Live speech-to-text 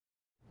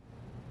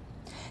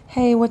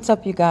Hey, what's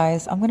up, you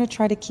guys? I'm going to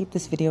try to keep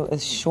this video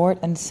as short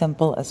and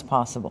simple as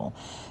possible.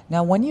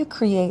 Now, when you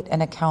create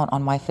an account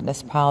on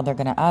MyFitnessPal, they're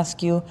going to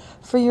ask you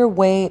for your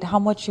weight, how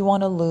much you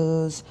want to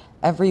lose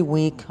every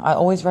week. I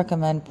always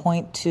recommend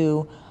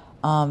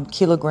 0.2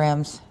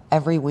 kilograms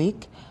every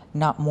week,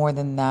 not more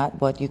than that,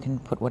 but you can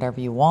put whatever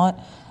you want.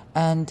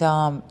 And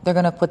they're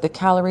going to put the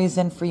calories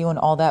in for you and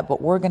all that, but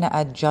we're going to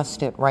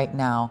adjust it right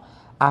now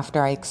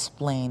after I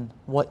explain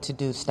what to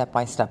do step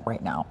by step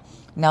right now.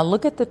 Now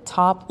look at the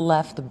top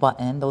left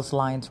button, those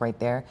lines right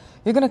there.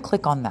 You're going to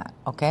click on that,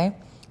 okay?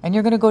 And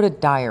you're going to go to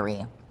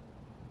diary.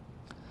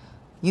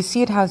 You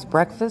see it has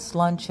breakfast,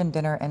 lunch, and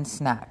dinner, and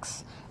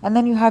snacks. And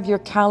then you have your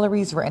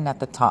calories written at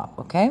the top,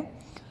 okay?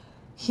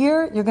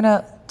 Here you're going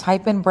to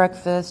type in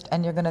breakfast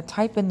and you're going to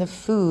type in the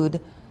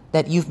food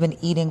that you've been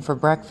eating for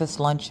breakfast,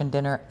 lunch, and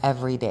dinner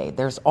every day.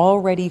 There's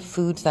already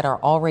foods that are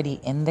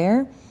already in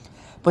there.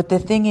 But the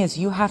thing is,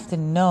 you have to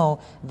know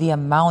the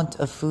amount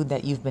of food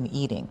that you've been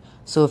eating.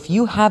 So if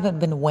you haven't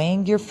been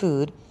weighing your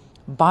food,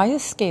 buy a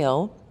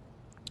scale,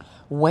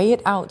 weigh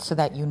it out so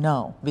that you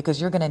know,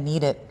 because you're going to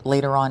need it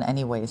later on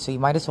anyway. So you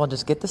might as well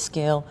just get the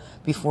scale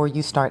before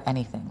you start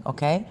anything,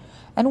 okay?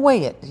 And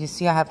weigh it. You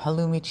see I have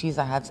halloumi cheese,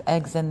 I have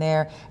eggs in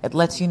there. It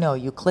lets you know.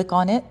 You click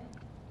on it,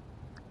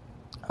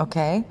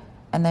 okay?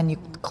 And then you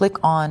click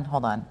on,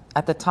 hold on,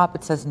 at the top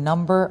it says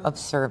number of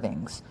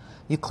servings.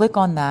 You click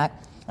on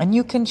that. And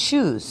you can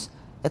choose.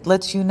 It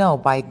lets you know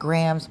by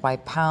grams, by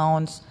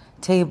pounds,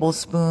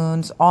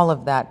 tablespoons, all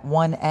of that,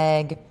 1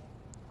 egg.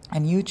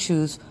 And you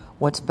choose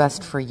what's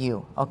best for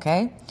you,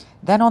 okay?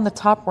 Then on the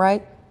top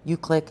right, you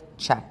click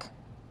check.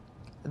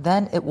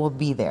 Then it will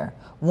be there.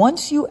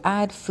 Once you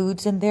add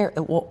foods in there,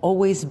 it will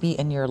always be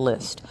in your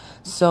list.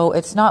 So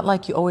it's not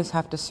like you always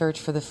have to search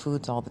for the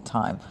foods all the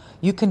time.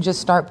 You can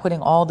just start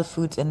putting all the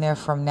foods in there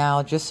from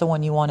now, just so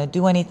when you want to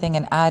do anything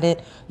and add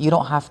it, you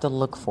don't have to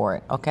look for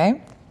it,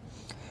 okay?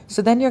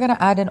 So then you're going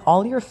to add in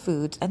all your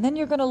foods, and then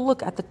you're going to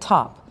look at the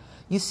top.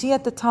 You see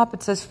at the top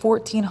it says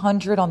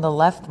 1,400 on the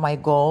left, my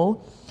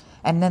goal.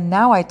 And then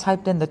now I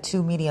typed in the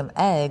 2 medium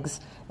eggs.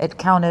 It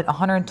counted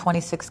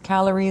 126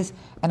 calories,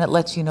 and it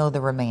lets you know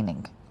the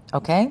remaining.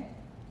 Okay?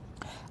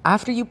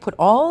 After you put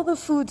all the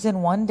foods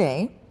in one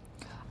day,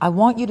 I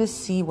want you to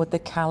see what the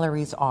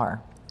calories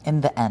are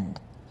in the end.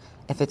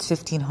 If it's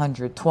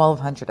 1,500,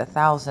 1,200,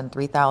 1,000,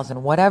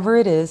 3,000, whatever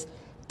it is,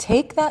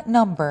 take that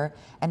number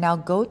and now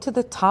go to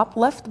the top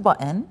left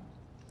button,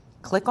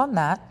 click on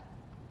that,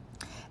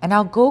 and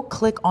now go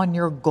click on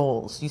your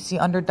goals. You see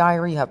under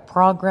diary, you have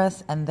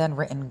progress and then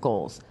written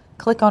goals.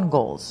 Click on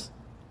goals.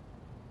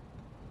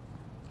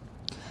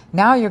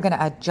 Now you're going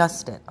to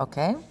adjust it,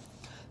 okay?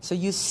 So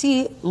you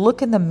see,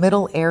 look in the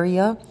middle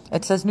area,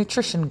 it says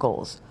nutrition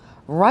goals.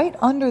 Right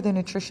under the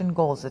nutrition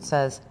goals, it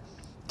says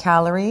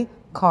calorie,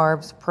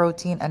 carbs,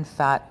 protein, and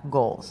fat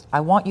goals.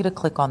 I want you to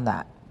click on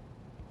that.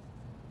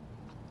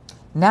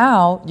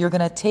 Now you're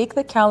going to take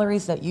the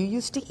calories that you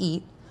used to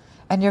eat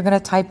and you're going to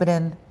type it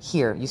in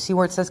here. You see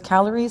where it says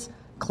calories?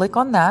 Click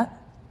on that.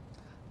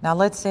 Now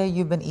let's say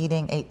you've been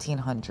eating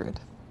 1,800.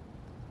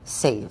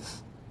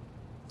 Save.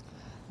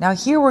 Now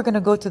here we're going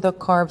to go to the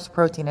carbs,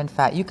 protein, and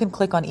fat. You can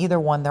click on either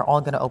one. They're all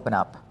going to open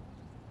up.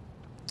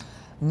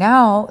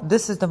 Now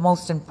this is the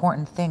most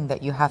important thing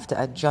that you have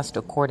to adjust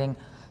according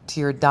to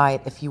your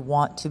diet if you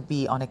want to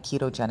be on a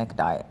ketogenic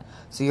diet.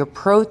 So your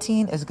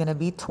protein is going to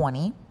be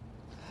 20.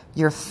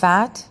 Your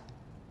fat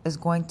is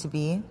going to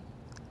be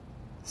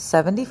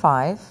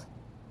 75,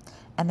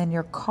 and then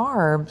your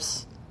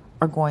carbs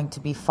are going to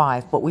be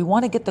 5. But we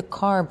want to get the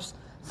carbs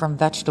from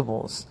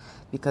vegetables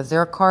because there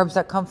are carbs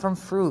that come from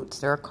fruits.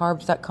 There are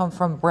carbs that come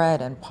from bread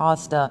and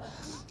pasta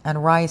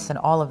and rice and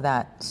all of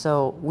that.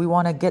 So we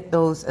want to get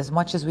those as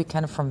much as we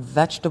can from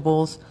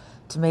vegetables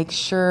to make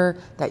sure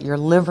that your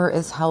liver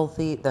is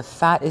healthy, the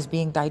fat is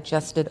being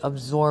digested,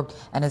 absorbed,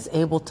 and is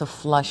able to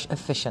flush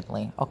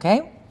efficiently,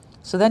 okay?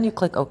 So then you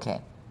click OK.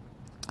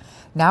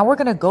 Now we're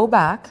going to go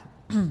back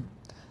and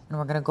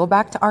we're going to go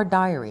back to our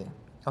diary.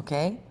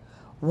 Okay.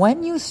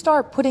 When you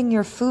start putting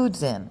your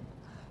foods in,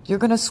 you're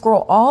going to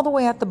scroll all the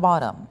way at the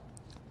bottom.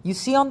 You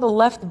see on the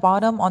left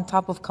bottom on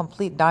top of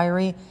complete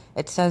diary,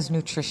 it says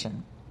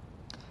nutrition.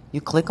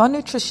 You click on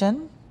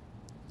nutrition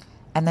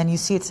and then you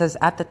see it says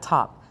at the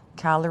top,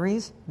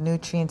 calories,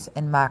 nutrients,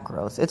 and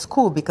macros. It's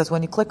cool because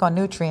when you click on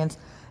nutrients,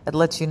 it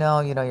lets you know,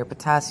 your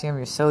potassium,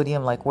 your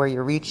sodium, like where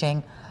you're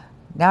reaching.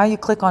 Now you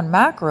click on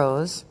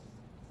macros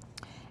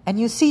and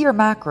you see your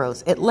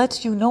macros. It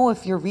lets you know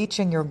if you're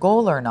reaching your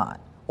goal or not,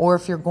 or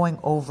if you're going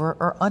over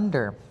or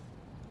under.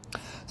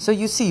 So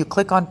you see, you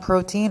click on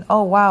protein.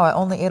 Oh, wow, I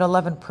only ate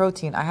 11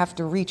 protein. I have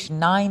to reach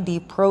 90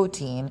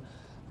 protein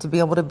to be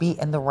able to be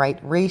in the right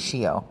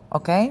ratio,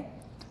 okay?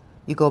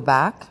 You go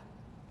back,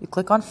 you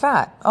click on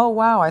fat. Oh,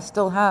 wow, I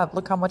still have,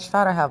 look how much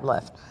fat I have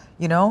left,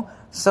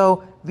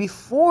 So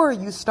before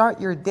you start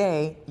your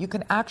day, you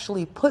can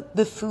actually put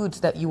the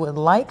foods that you would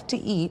like to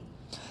eat,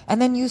 and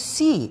then you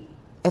see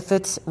if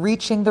it's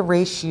reaching the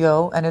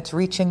ratio and it's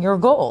reaching your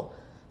goal.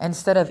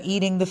 Instead of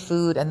eating the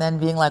food and then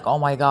being like, oh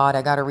my God,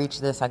 I got to reach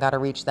this, I got to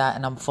reach that,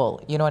 and I'm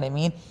full. You know what I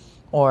mean?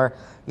 Or,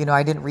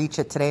 I didn't reach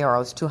it today, or I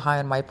was too high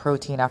on my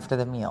protein after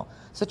the meal.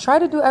 So try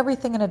to do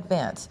everything in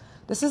advance.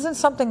 This isn't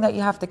something that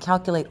you have to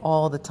calculate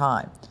all the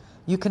time.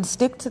 You can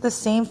stick to the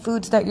same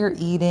foods that you're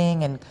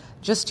eating and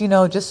just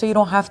so you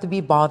don't have to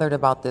be bothered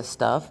about this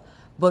stuff.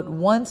 But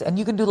and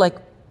you can do like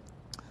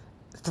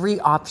 3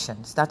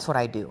 options. That's what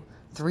I do.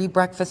 3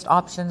 breakfast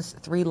options,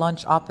 3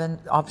 lunch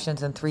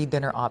options, and 3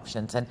 dinner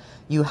options. And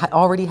you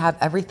already have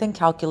everything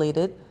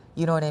calculated,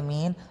 you know what I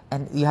mean?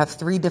 And you have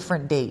 3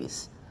 different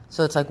days.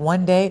 So it's like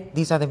one day,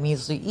 these are the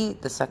meals you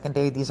eat. The second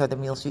day, these are the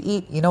meals you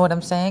eat. You know what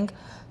I'm saying?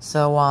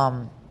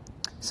 So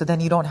then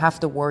you don't have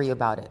to worry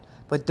about it.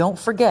 But don't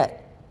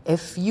forget,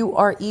 if you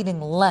are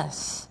eating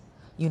less,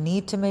 you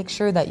need to make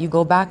sure that you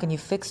go back and you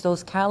fix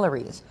those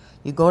calories.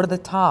 You go to the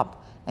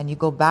top and you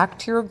go back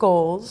to your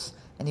goals,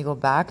 and you go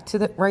back to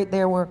the right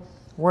there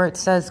where it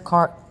says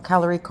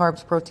calorie,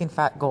 carbs, protein,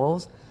 fat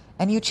goals,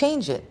 and you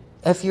change it.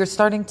 If you're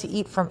starting to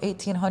eat from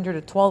 1800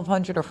 to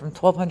 1200 or from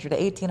 1200 to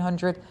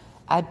 1800,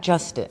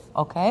 adjust it,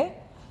 okay?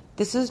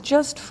 This is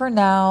just for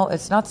now.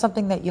 It's not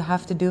something that you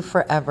have to do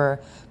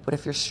forever. But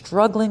if you're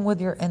struggling with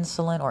your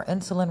insulin or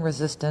insulin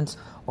resistance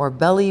or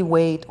belly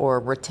weight or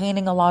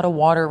retaining a lot of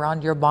water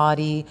around your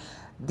body,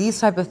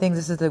 these type of things,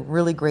 this is a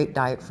really great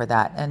diet for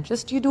that. And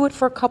just you do it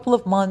for a couple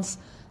of months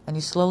and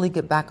you slowly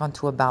get back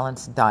onto a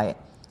balanced diet.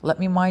 Let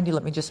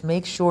me just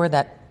make sure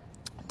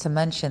to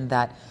mention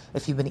that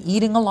if you've been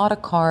eating a lot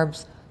of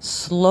carbs,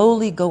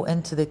 slowly go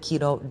into the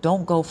keto.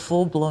 Don't go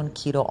full-blown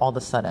keto all of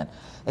a sudden.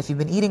 If you've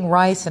been eating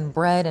rice and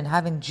bread and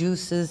having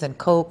juices and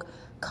Coke,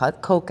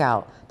 cut Coke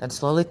out. Then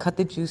slowly cut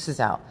the juices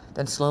out.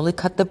 Then slowly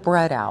cut the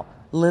bread out,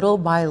 little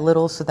by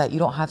little, so that you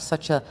don't have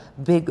such a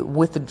big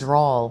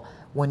withdrawal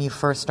when you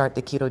first start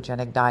the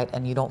ketogenic diet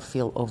and you don't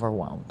feel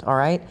overwhelmed, all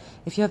right?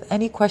 If you have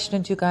any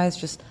questions, you guys,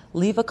 just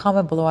leave a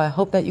comment below. I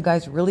hope that you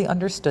guys really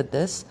understood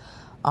this.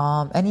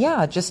 And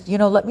yeah, just,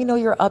 let me know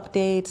your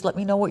updates. Let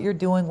me know what you're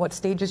doing, what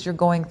stages you're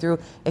going through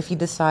if you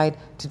decide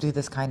to do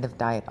this kind of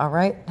diet. All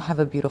right. Have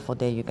a beautiful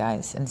day, you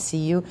guys, and see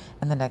you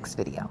in the next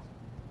video.